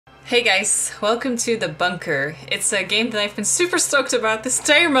Hey guys, welcome to The Bunker. It's a game that I've been super stoked about this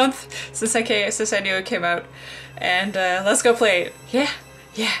entire month since I knew it came out. And let's go play it.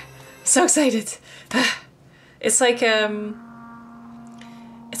 Yeah, so excited. It's like a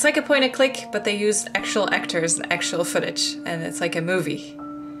point and click, but they used actual actors and actual footage, and it's like a movie.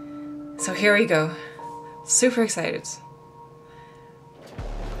 So here we go. Super excited.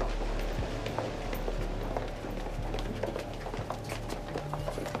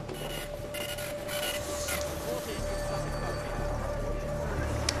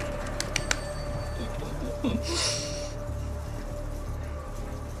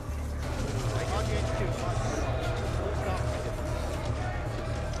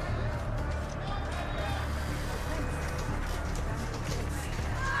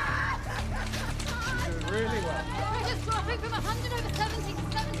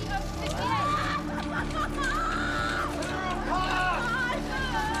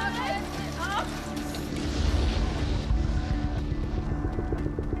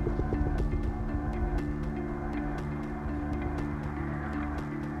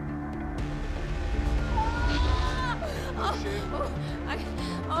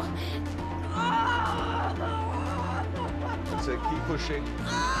 So keep pushing.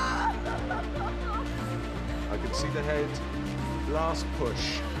 I can see the head. Last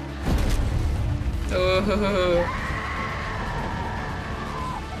push. Oh.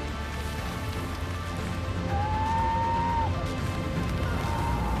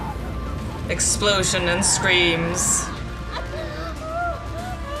 Explosion and screams.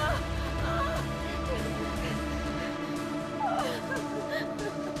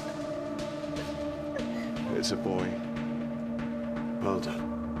 It's a boy. Well done.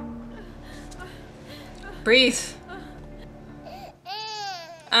 Breathe.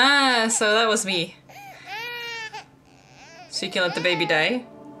 Ah, so that was me. So you can let the baby die?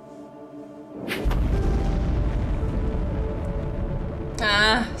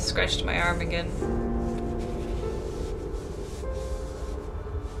 Ah, scratched my arm again.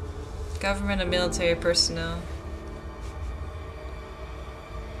 Government and military personnel.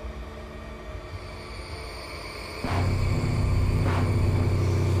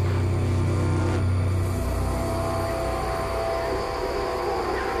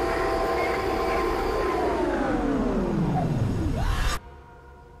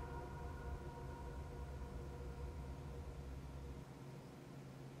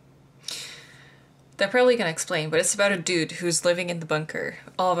 They're probably gonna explain, but it's about a dude who's living in the bunker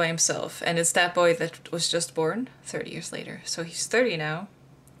all by himself, and it's that boy that was just born 30 years later. So he's 30 now.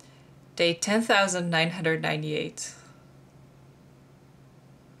 Day 10,998.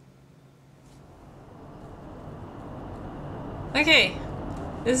 Okay,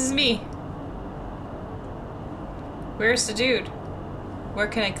 this is me. Where's the dude? Where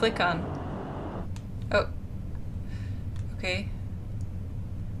can I click on? Oh. Okay.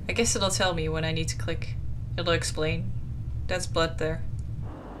 I guess it'll tell me when I need to click. It'll explain. That's blood there.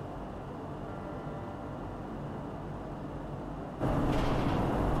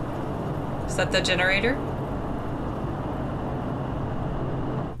 Is that the generator?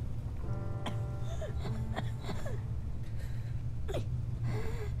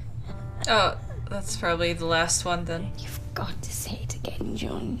 Oh, that's probably the last one then. You've got to say it again,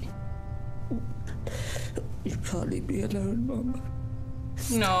 John. You can't leave me alone, Mum.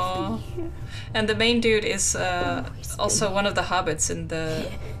 No. And the main dude is also one of the hobbits in the...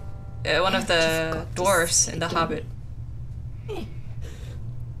 one of the dwarves in The Hobbit.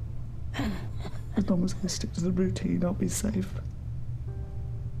 As long as I stick to the routine, I'll be safe.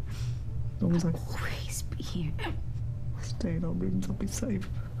 As long as I Always be here. stay in our rooms, I'll be safe.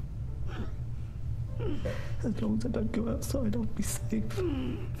 As long as I don't go outside, I'll be safe.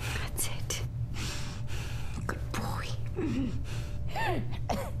 That's it. Good boy.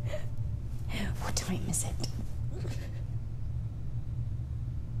 What time is it?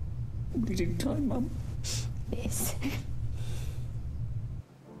 Reading time, Mum. Yes.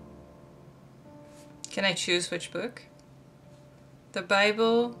 Can I choose which book? The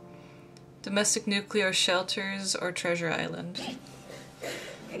Bible, Domestic Nuclear Shelters, or Treasure Island?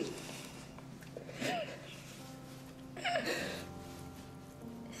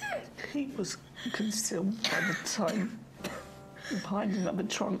 He was concealed by the time behind another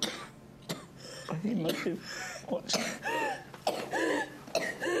trunk. I think he must be watching.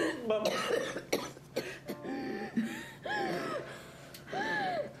 Mum.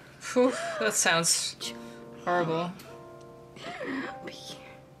 Phew, that sounds horrible. I'll be here.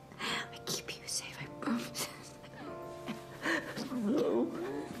 I keep you safe, I promise. No.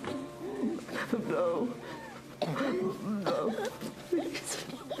 No. No. Please.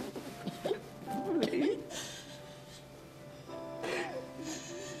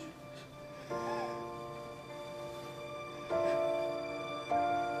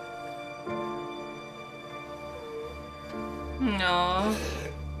 Oh.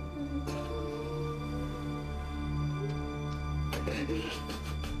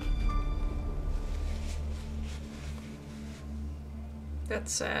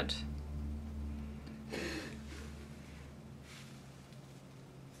 That's sad.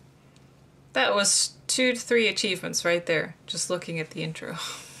 That was 2 to 3 achievements right there, just looking at the intro.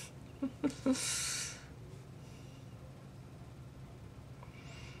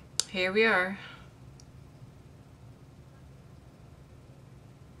 Here we are.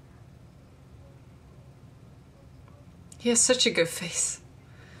 He has such a good face.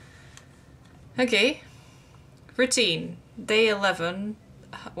 Okay. Routine. Day 11,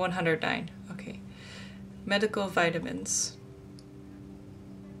 109. Okay. Medical vitamins.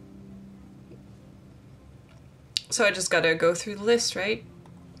 So I just gotta go through the list, right?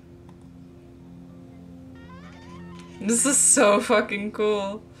 This is so fucking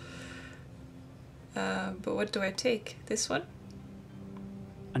cool. But what do I take? This one?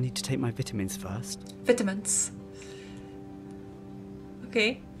 I need to take my vitamins first. Vitamins.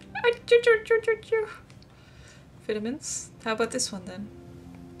 Okay. Vitamins. How about this one then?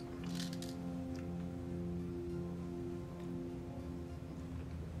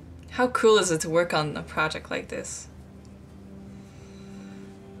 How cool is it to work on a project like this?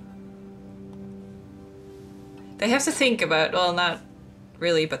 They have to think about, well, not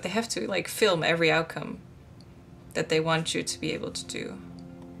really, but they have to like film every outcome that they want you to be able to do.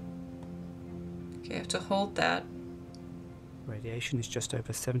 Okay, I have to hold that. Radiation is just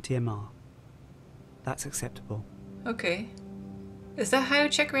over 70 MR. That's acceptable. Okay. Is that how you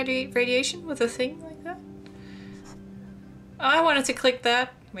check radiation with a thing like that? Oh, I wanted to click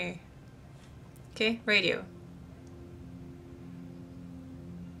that. Me. Okay, radio.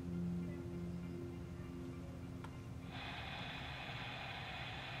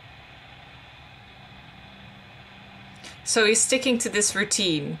 So he's sticking to this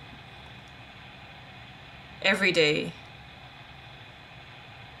routine every day.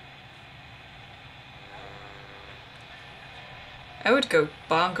 I would go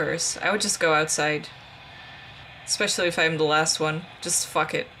bonkers. I would just go outside. Especially if I'm the last one. Just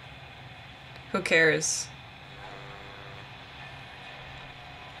fuck it. Who cares?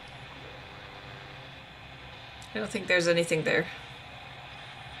 I don't think there's anything there.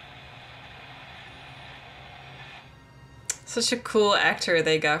 Such a cool actor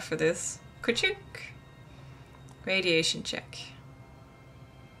they got for this. Kuchuk. Radiation check.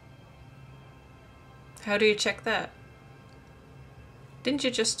 How do you check that? Didn't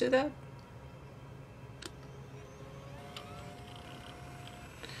you just do that?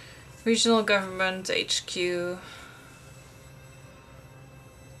 Regional government, HQ.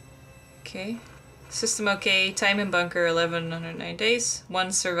 Okay. System okay. Time in bunker, 1109 days.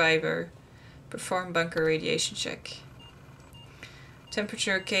 1 survivor. Perform bunker radiation check.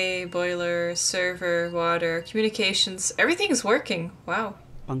 Temperature okay. Boiler, server, water, communications. Everything is working. Wow.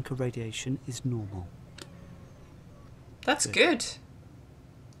 Bunker radiation is normal. That's good.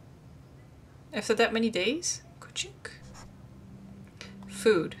 After that many days? Kuchuk.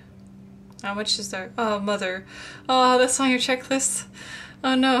 Food. How much is there? Oh, mother. Oh, that's on your checklist.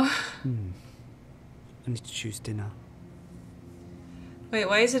 Oh, no. I need to choose dinner. Wait,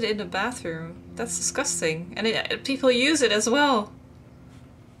 why is it in the bathroom? That's disgusting. And people use it as well.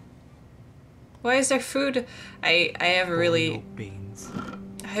 Why is there food? I have a really... Boiled beans.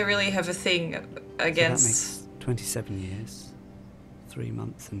 I really have a thing against... So that makes 27 years, 3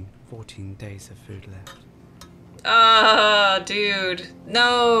 months and 14 days of food left. Ah, dude.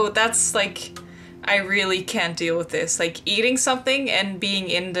 No, that's like... I really can't deal with this. Like, eating something and being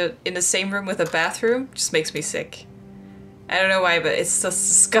in the same room with a bathroom just makes me sick. I don't know why, but it's just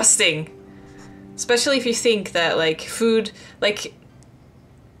disgusting. Especially if you think that, like, food... Like,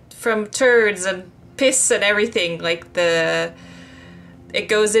 from turds and piss and everything, like, it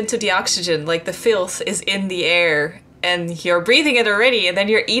goes into the oxygen. Like, the filth is in the air. And you're breathing it already, and then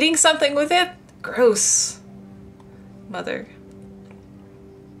you're eating something with it? Gross. Mother.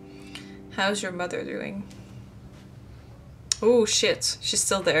 How's your mother doing? Oh shit, she's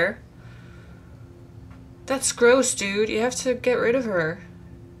still there. That's gross, dude. You have to get rid of her.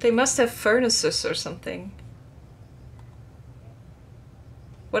 They must have furnaces or something.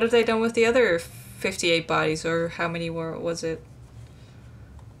 What have they done with the other 58 bodies, or how many was it?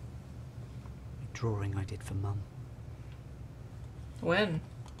 A drawing I did for Mum. When?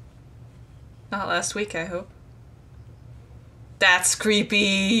 Not last week, I hope. That's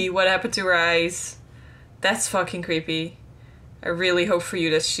creepy! What happened to her eyes? That's fucking creepy. I really hope for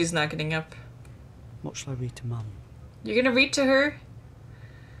you that she's not getting up. What shall I read to Mum? You're gonna read to her?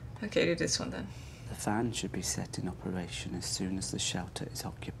 Okay, do this one then. The fan should be set in operation as soon as the shelter is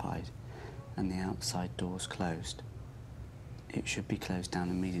occupied and the outside doors closed. It should be closed down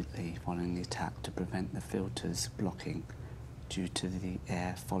immediately following the attack to prevent the filters blocking due to the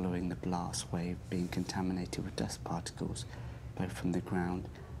air following the blast wave being contaminated with dust particles both from the ground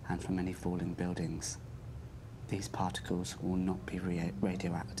and from any falling buildings. These particles will not be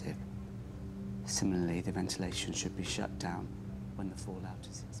radioactive. Similarly, the ventilation should be shut down when the fallout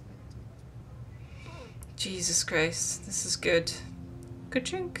is expected. Jesus Christ, this is good. Good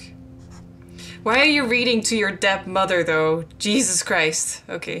drink. Why are you reading to your dead mother, though? Jesus Christ.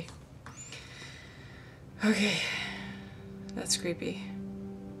 Okay. Okay. That's creepy.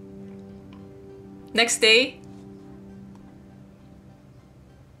 Next day.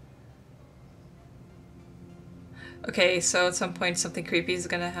 Okay, so at some point something creepy is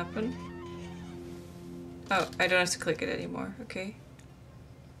gonna happen. Oh, I don't have to click it anymore. Okay.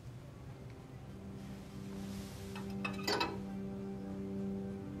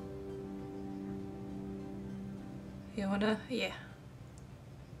 You wanna? Yeah.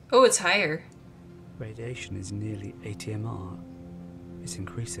 Oh, it's higher. Radiation is nearly 80 MR. It's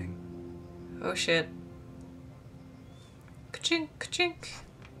increasing. Oh shit. Ka-chink, ka-chink.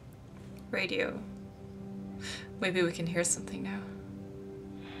 Radio. Maybe we can hear something now.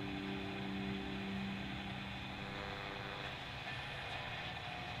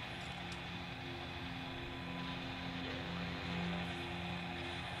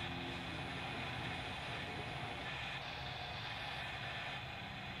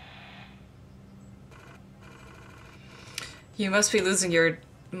 You must be losing your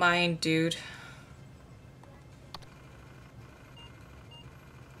mind, dude.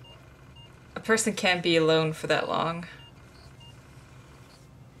 A person can't be alone for that long.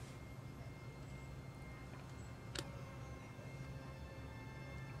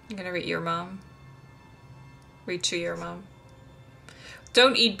 I'm gonna read your mom. Read to your mom.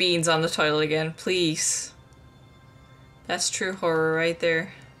 Don't eat beans on the toilet again, please. That's true horror right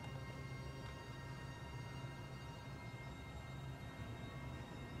there.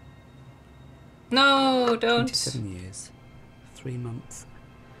 No, don't. 27 years, 3 months,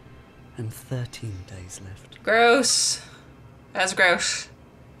 and 13 days left. Gross. That's gross.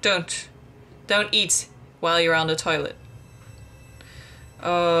 Don't eat while you're on the toilet.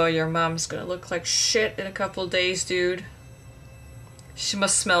 Oh, your mom's gonna look like shit in a couple days, dude. She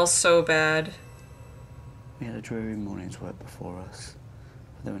must smell so bad. We had a dreary morning's work before us,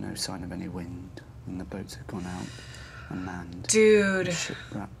 but there were no sign of any wind, and the boats had gone out unmanned. Dude. The ship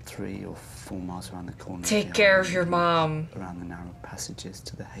wrapped 3 or 4 miles around the corner. Take care of your mom. Around the narrow passages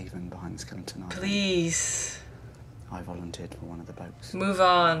to the haven behind the skeleton island. Please. I volunteered for one of the boats. Move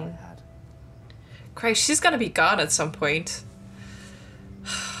on. I had. Christ, she's gonna be gone at some point.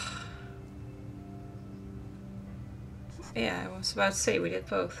 Yeah, I was about to say we did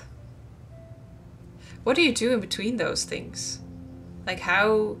both. What do you do in between those things? Like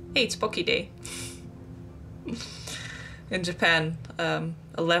how... Hey, it's Pocky Day. In Japan,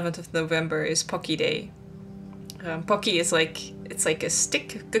 11th of November is Pocky Day. Pocky is like... It's like a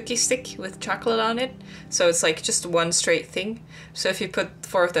stick, a cookie stick with chocolate on it. So it's like just one straight thing. So if you put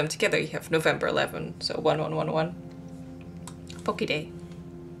 4 of them together, you have November 11. So 1111. Pocky Day.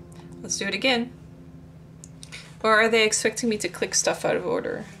 Let's do it again. Or are they expecting me to click stuff out of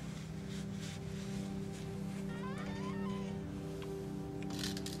order?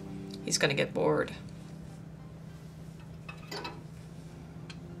 He's gonna get bored.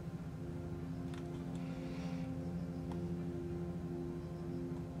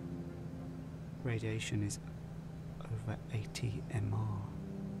 Radiation is over 80 MR.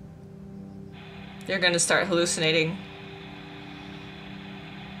 You're gonna start hallucinating.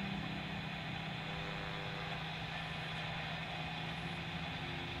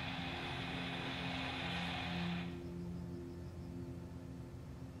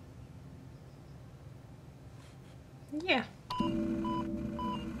 Yeah.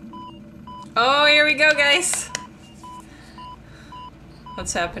 Oh, here we go, guys.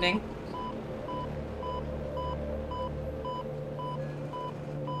 What's happening?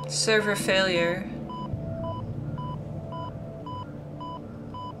 Server failure.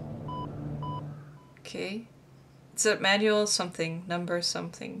 Okay. It's a manual something, number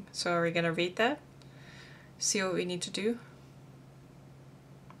something. So are we gonna read that? See what we need to do?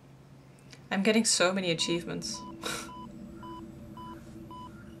 I'm getting so many achievements.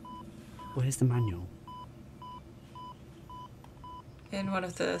 Where's the manual? In one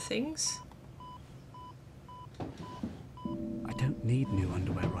of the things? I don't need new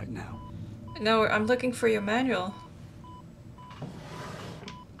underwear right now. No, I'm looking for your manual.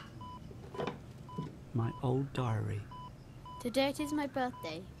 old diary. Today it is my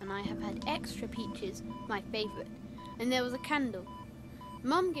birthday, and I have had extra peaches, my favourite, and there was a candle.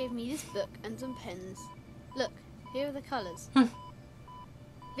 Mum gave me this book and some pens. Look, here are the colours.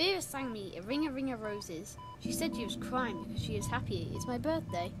 Vera sang me a ring of roses. She said she was crying because she is happy it's my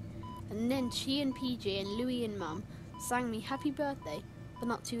birthday. And then she and PJ and Louie and Mum sang me happy birthday, but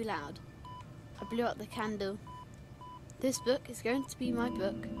not too loud. I blew out the candle. This book is going to be my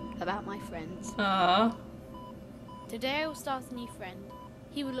book about my friends. Aww. Today I will start a new friend.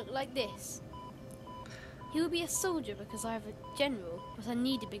 He will look like this. He will be a soldier because I have a general, but I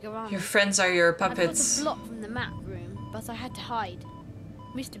need a bigger army. Your friends are your I got puppets. a block from the map room, but I had to hide.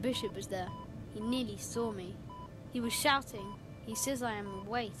 Mr. Bishop was there. He nearly saw me. He was shouting. He says I am a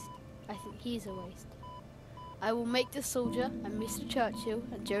waste. I think he is a waste. I will make the soldier and Mr. Churchill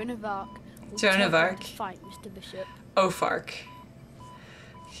and Joan of Arc will Joan of tell him Arc. to fight Mr. Bishop. Ofark.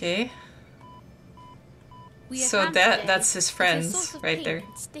 Okay. We have So ham today. that's his It is friends sort of right pink there.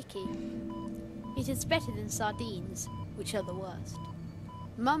 and sticky. It is better than sardines, which are the worst.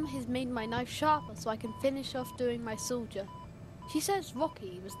 Mum has made my knife sharper so I can finish off doing my soldier. She says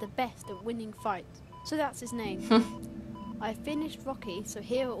Rocky was the best at winning fights, so that's his name. I finished Rocky, so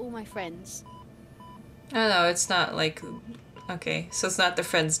here are all my friends. Oh no, it's not like... Okay, so it's not the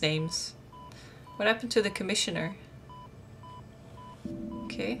friends' names. What happened to the commissioner?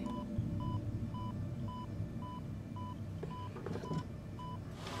 Okay.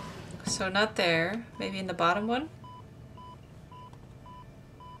 So not there. Maybe in the bottom one?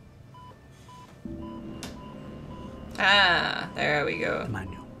 Ah, there we go. The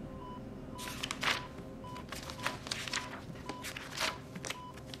manual.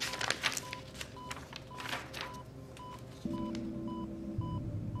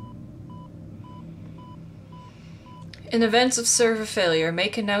 In events of server failure,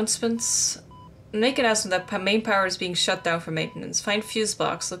 make announcement that main power is being shut down for maintenance. Find fuse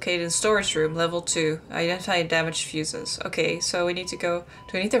box located in storage room, level 2. Identify damaged fuses. Okay, so we need to go...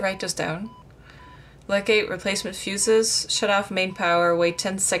 Do I need to write this down? Locate replacement fuses. Shut off main power. Wait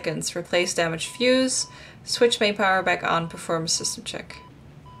 10 seconds. Replace damaged fuse. Switch main power back on. Perform a system check.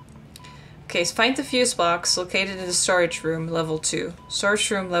 Okay, so find the fuse box located in the storage room, level 2. Storage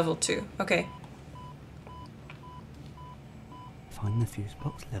room, level 2. Okay. Find the fuse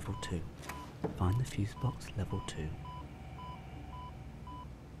box level 2. Find the fuse box level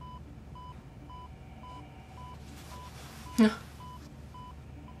 2.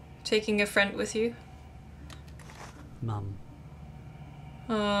 Taking a friend with you? Mum.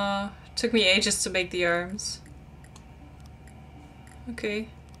 Took me ages to make the arms. Okay.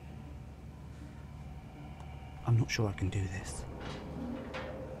 I'm not sure I can do this.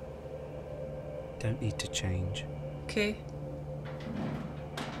 Don't need to change. Okay.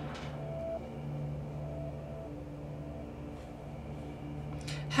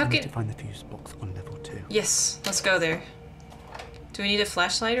 How I need to can... find the fuse box on level 2. Yes, let's go there. Do we need a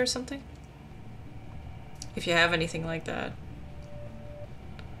flashlight or something? If you have anything like that.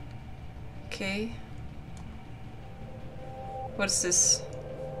 Okay. What's this?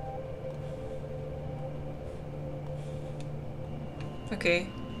 Okay.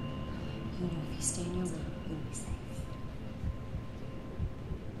 You know, if you stay in your room, you'll be safe.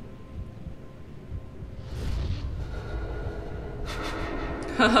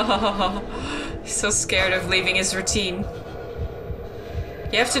 He's so scared of leaving his routine.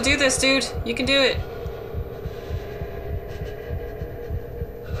 You have to do this, dude. You can do it.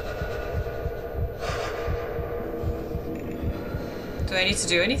 Do I need to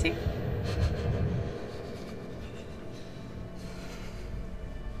do anything?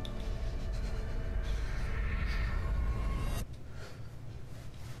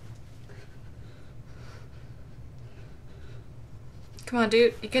 Come on,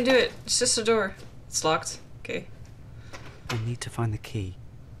 dude. You can do it. It's just a door. It's locked. Okay. I need to find the key.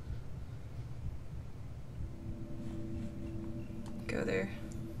 Go there.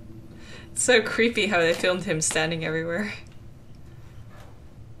 It's so creepy how they filmed him standing everywhere.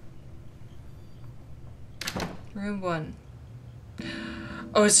 Room 1.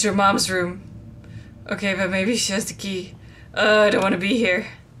 Oh, it's your mom's room. Okay, but maybe she has the key. I don't want to be here.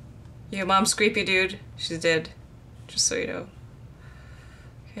 Your mom's creepy, dude. She's dead. Just so you know.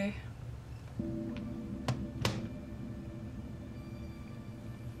 Okay.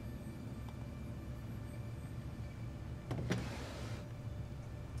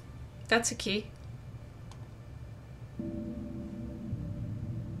 That's a key.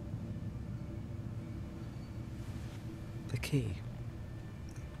 The key.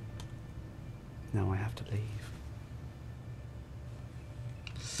 Now I have to leave.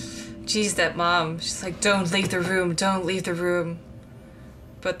 Geez, that mom. She's like, don't leave the room, don't leave the room.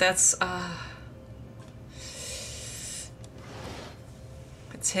 But that's,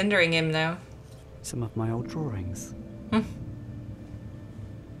 it's hindering him now. Some of my old drawings.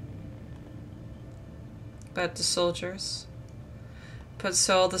 But the soldiers. But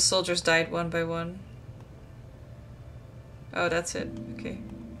so all the soldiers died one by one. Oh, that's it. Okay.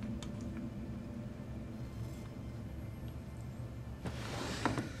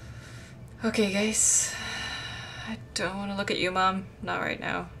 Okay, guys. I don't want to look at you, Mom. Not right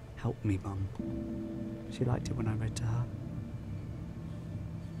now. Help me, Mum. She liked it when I read to her.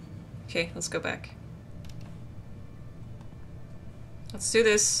 Okay, let's go back. Let's do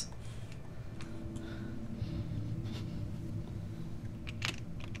this.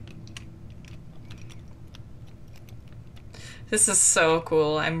 This is so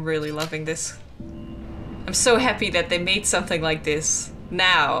cool. I'm really loving this. I'm so happy that they made something like this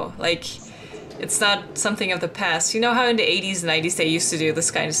now. Like, it's not something of the past. You know how in the 80s and 90s they used to do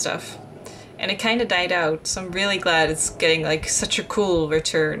this kind of stuff? And it kind of died out, so I'm really glad it's getting like such a cool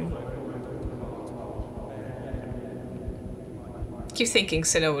return. I keep thinking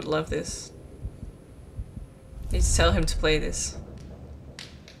Sinnoh would love this. Need to tell him to play this.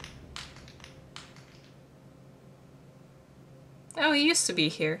 Oh, he used to be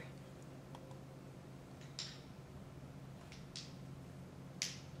here.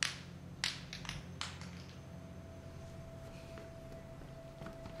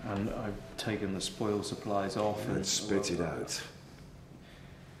 And I've taken the spoil supplies off And spit it out.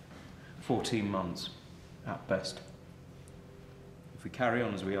 14 months, at best. If we carry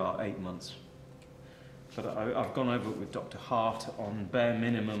on as we are, 8 months. But I've gone over it with Dr. Hart. On bare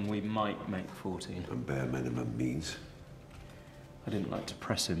minimum, we might make 14. And bare minimum means? I didn't like to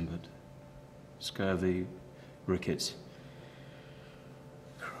press him, but scurvy, rickets.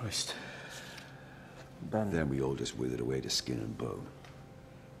 Christ. Then we all just withered away to skin and bone.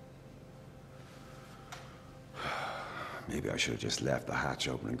 Maybe I should have just left the hatch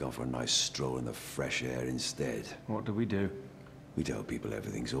open and gone for a nice stroll in the fresh air instead. What do we do? We tell people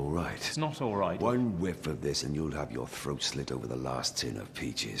everything's all right. It's not all right. One whiff of this and you'll have your throat slit over the last tin of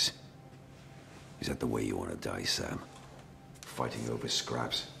peaches. Is that the way you want to die, Sam? Fighting over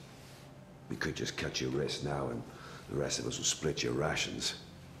scraps? We could just cut your wrist now and the rest of us will split your rations.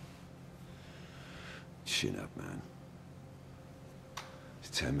 Chin up, man. It's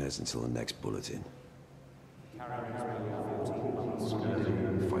 10 minutes until the next bulletin.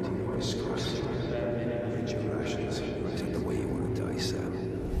 Fighting over scraps. Split your rations. Is that the way you want to die, Sam?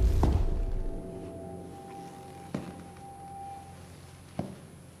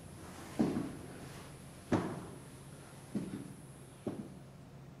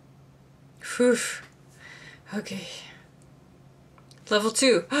 Whew. Okay. Level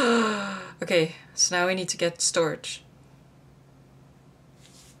 2. Okay, so now we need to get storage.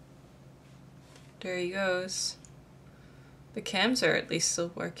 There he goes. The cams are at least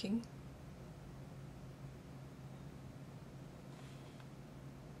still working.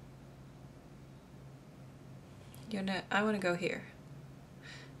 I want to go here.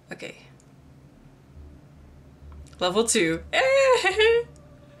 Okay. Level 2.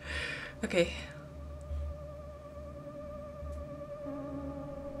 Okay.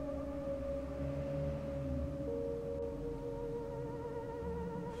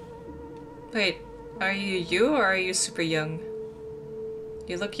 Wait, are you or are you super young?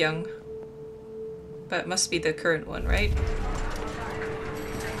 You look young. But it must be the current one, right?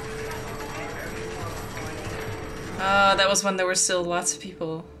 Oh, that was when there were still lots of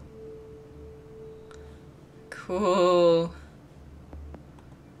people. Cool.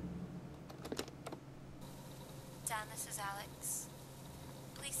 Dan, this is Alex.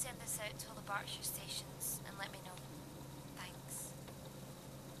 Please send this out to all the Berkshire stations and let me know. Thanks.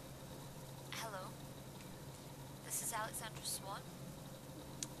 Hello. This is Alexandra Swan.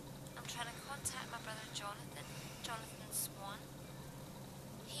 I'm trying to contact my brother Jonathan. Jonathan Swan.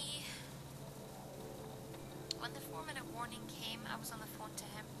 When the 4-minute warning came, I was on the phone to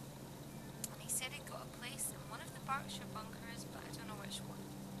him. And he said he'd got a place in one of the Berkshire bunkers, but I don't know which one.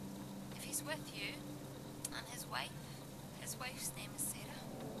 If he's with you, and his wife's name is Sarah.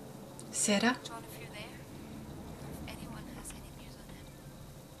 Sarah? John, if you're there, if anyone has any news on him,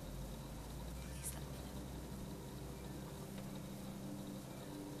 please let me know.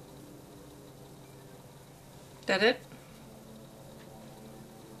 That it?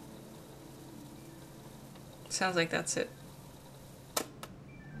 Sounds like that's it.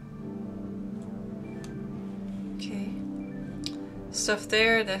 Okay. Stuff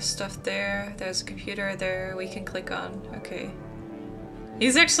there, there's stuff there, there's a computer there we can click on. Okay.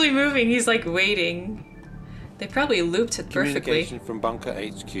 He's actually moving. He's like waiting. They probably looped it perfectly. Communication from Bunker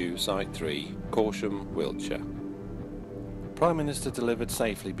HQ, Site 3, Corsham, Wiltshire. Prime Minister delivered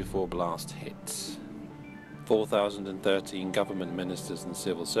safely before blast hits. 4,013 government ministers and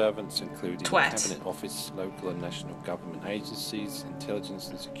civil servants, including Cabinet Office, local and national government agencies, intelligence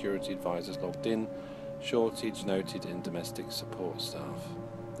and security advisors logged in. Shortage noted in domestic support staff.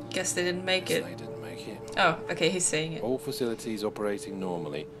 Guess they didn't make it. They didn't make it. Oh, okay, he's saying it. All facilities operating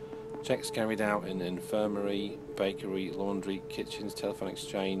normally. Checks carried out in infirmary, bakery, laundry, kitchens, telephone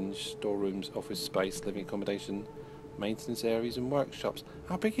exchange, storerooms, office space, living accommodation, maintenance areas and workshops.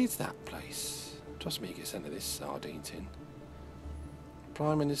 How big is that place? Trust me, you get sent to this sardine tin.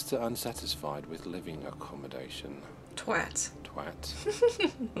 Prime Minister unsatisfied with living accommodation. Twat.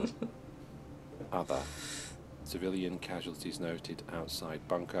 Other. Civilian casualties noted outside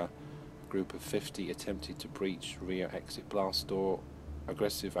bunker. Group of 50 attempted to breach rear exit blast door.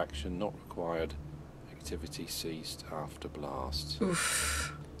 Aggressive action not required. Activity ceased after blast.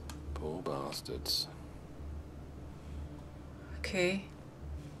 Oof. Poor bastards. Okay.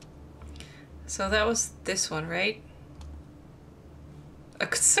 So that was this one, right?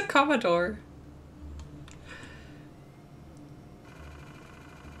 It's a Commodore.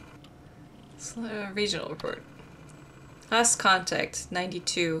 Regional report. Last contact,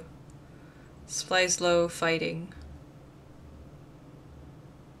 92. Supplies low, fighting.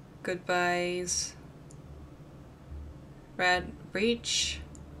 Goodbyes. Rad breach.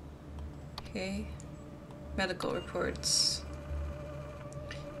 Okay. Medical reports.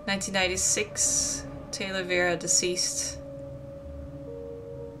 1996. Taylor Vera deceased.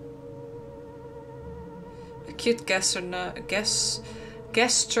 Acute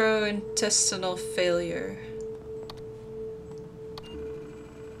gastrointestinal failure.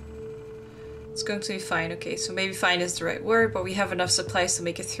 It's going to be fine. Okay, so maybe fine is the right word, but we have enough supplies to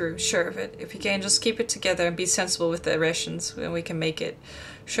make it through. Sure of it. If we can just keep it together and be sensible with the rations, then we can make it.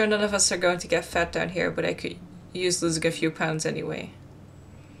 Sure, none of us are going to get fat down here, but I could use losing a few pounds anyway.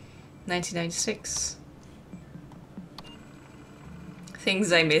 1996.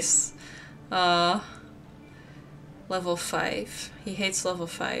 Things I miss. Level 5. He hates level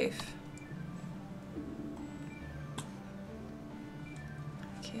 5.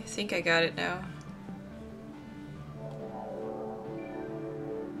 Okay, I think I got it now.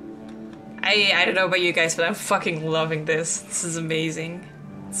 I don't know about you guys, but I'm fucking loving this. This is amazing.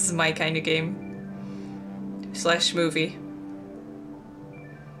 This is my kind of game. / movie.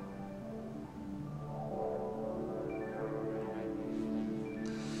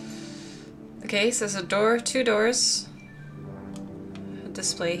 Okay, so there's a door, 2 doors. A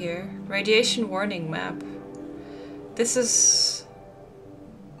display here. Radiation warning map. This is...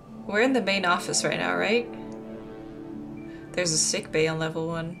 We're in the main office right now, right? There's a sick bay on level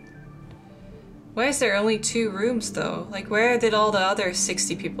 1. Why is there only 2 rooms though? Like, where did all the other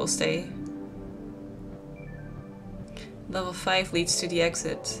 60 people stay? Level 5 leads to the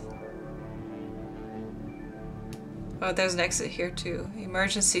exit. Oh, there's an exit here too.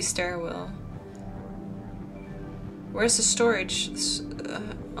 Emergency stairwell. Where's the storage?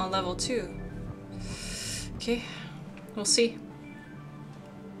 On level 2. Okay, we'll see.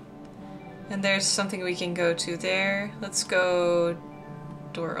 And there's something we can go to there. Let's go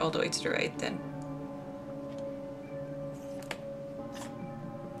door all the way to the right then.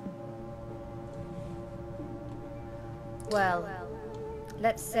 Well,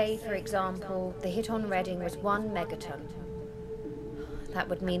 let's say, for example, the hit on Reading was 1 megaton. That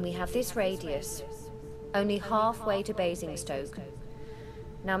would mean we have this radius, only halfway to Basingstoke.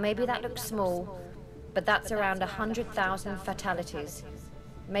 Now maybe that looks small, but that's around 100,000 fatalities,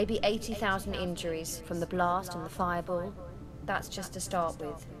 maybe 80,000 injuries from the blast and the fireball. That's just to start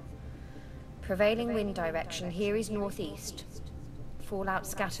with. Prevailing wind direction here is northeast. Fallout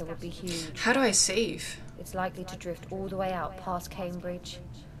scatter would be huge. How do I save? It's likely to drift all the way out past Cambridge,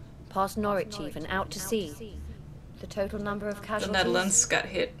 past Norwich even, out to sea. The total number of casualties... The Netherlands got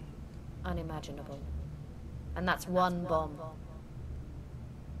hit. Unimaginable. And that's 1 bomb.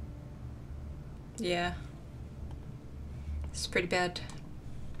 Yeah. It's pretty bad.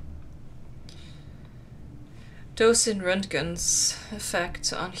 Dose in Röntgen's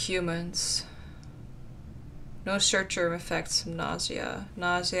effect on humans. No short-term effects from nausea.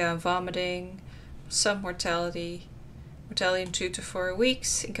 Nausea and vomiting. Some mortality. Mortality in 2 to 4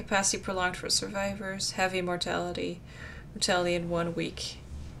 weeks. Incapacity prolonged for survivors. Heavy mortality. Mortality in 1 week.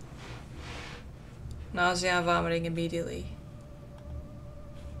 Nausea and vomiting immediately.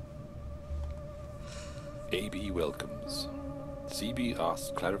 AB welcomes. CB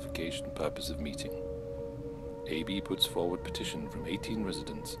asks clarification purpose of meeting. AB puts forward petition from 18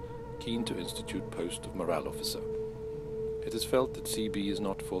 residents keen to institute post of morale officer. It is felt that CB is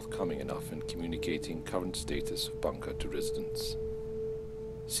not forthcoming enough in communicating current status of bunker to residents.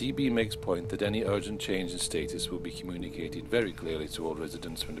 CB makes point that any urgent change in status will be communicated very clearly to all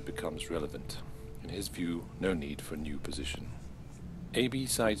residents when it becomes relevant. In his view, no need for a new position. AB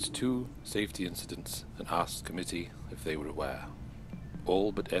cites 2 safety incidents and asks committee if they were aware.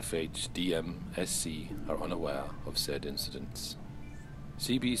 All but FH, DM, SC are unaware of said incidents.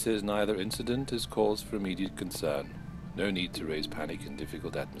 CB says neither incident is cause for immediate concern. No need to raise panic in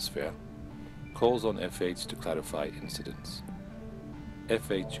difficult atmosphere. Calls on FH to clarify incidents.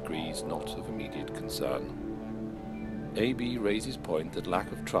 FH agrees not of immediate concern. AB raises point that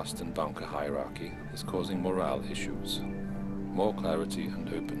lack of trust in bunker hierarchy is causing morale issues. More clarity and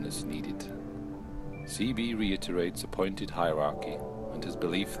openness needed. CB reiterates appointed hierarchy and his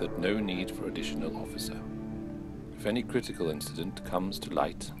belief that no need for additional officer. If any critical incident comes to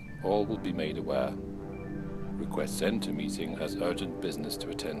light, all will be made aware. Requests enter meeting as urgent business to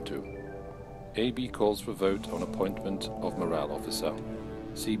attend to. AB calls for vote on appointment of morale officer.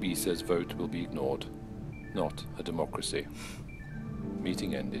 CB says vote will be ignored. Not a democracy.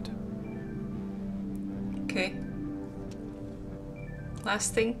 Meeting ended. Okay.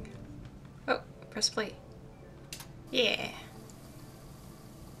 Last thing. Oh, press play. Yeah.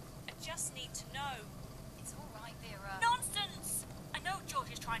 I just need to know. It's all right, Vera. Nonsense! I know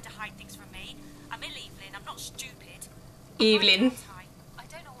George is trying to hide things from me. I'm ill, Evelyn. I'm not stupid. Evelyn. I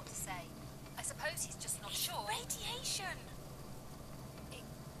don't know what to say. I suppose he's just not sure. Radiation!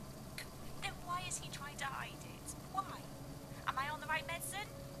 Then why is he trying to hide it? Why? Am I on the right medicine?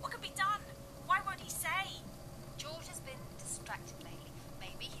 What can be done? Why won't he say? George has been distracted lately.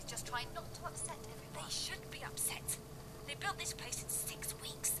 Maybe he's just trying not to upset everyone. They should be upset. They built this place in 6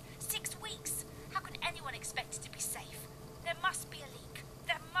 weeks. 6 weeks! How can anyone expect it to be safe? There must be a leak.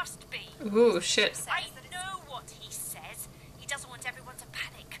 There must be. Ooh, shit. I know what he says. He doesn't want everyone to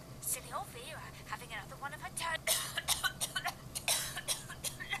panic. Silly old Vera having another one of her turn.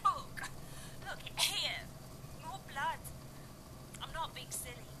 Look, here. More blood. I'm not being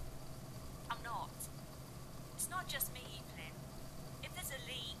silly. I'm not. It's not just me, Evelyn. If there's a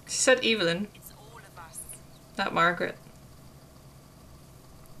leak, She said Evelyn, it's all of us. not Margaret.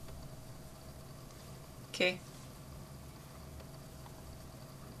 Okay.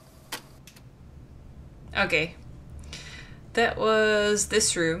 Okay. That was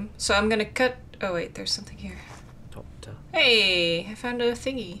this room. So I'm gonna cut. Oh wait, there's something here. Doctor. Hey, I found a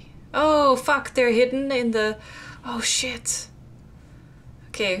thingy. Oh fuck, they're hidden in the. Oh shit.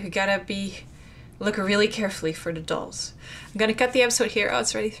 Okay, we gotta look really carefully for the dolls. I'm gonna cut the episode here. Oh,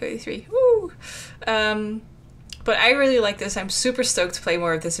 it's already 33. Woo! But I really like this. I'm super stoked to play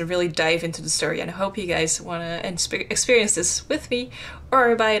more of this and really dive into the story. And I hope you guys want to experience this with me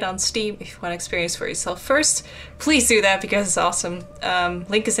or buy it on Steam if you want to experience for yourself first. Please do that because it's awesome.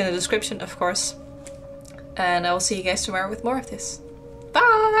 Link is in the description, of course. And I will see you guys tomorrow with more of this.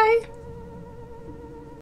 Bye!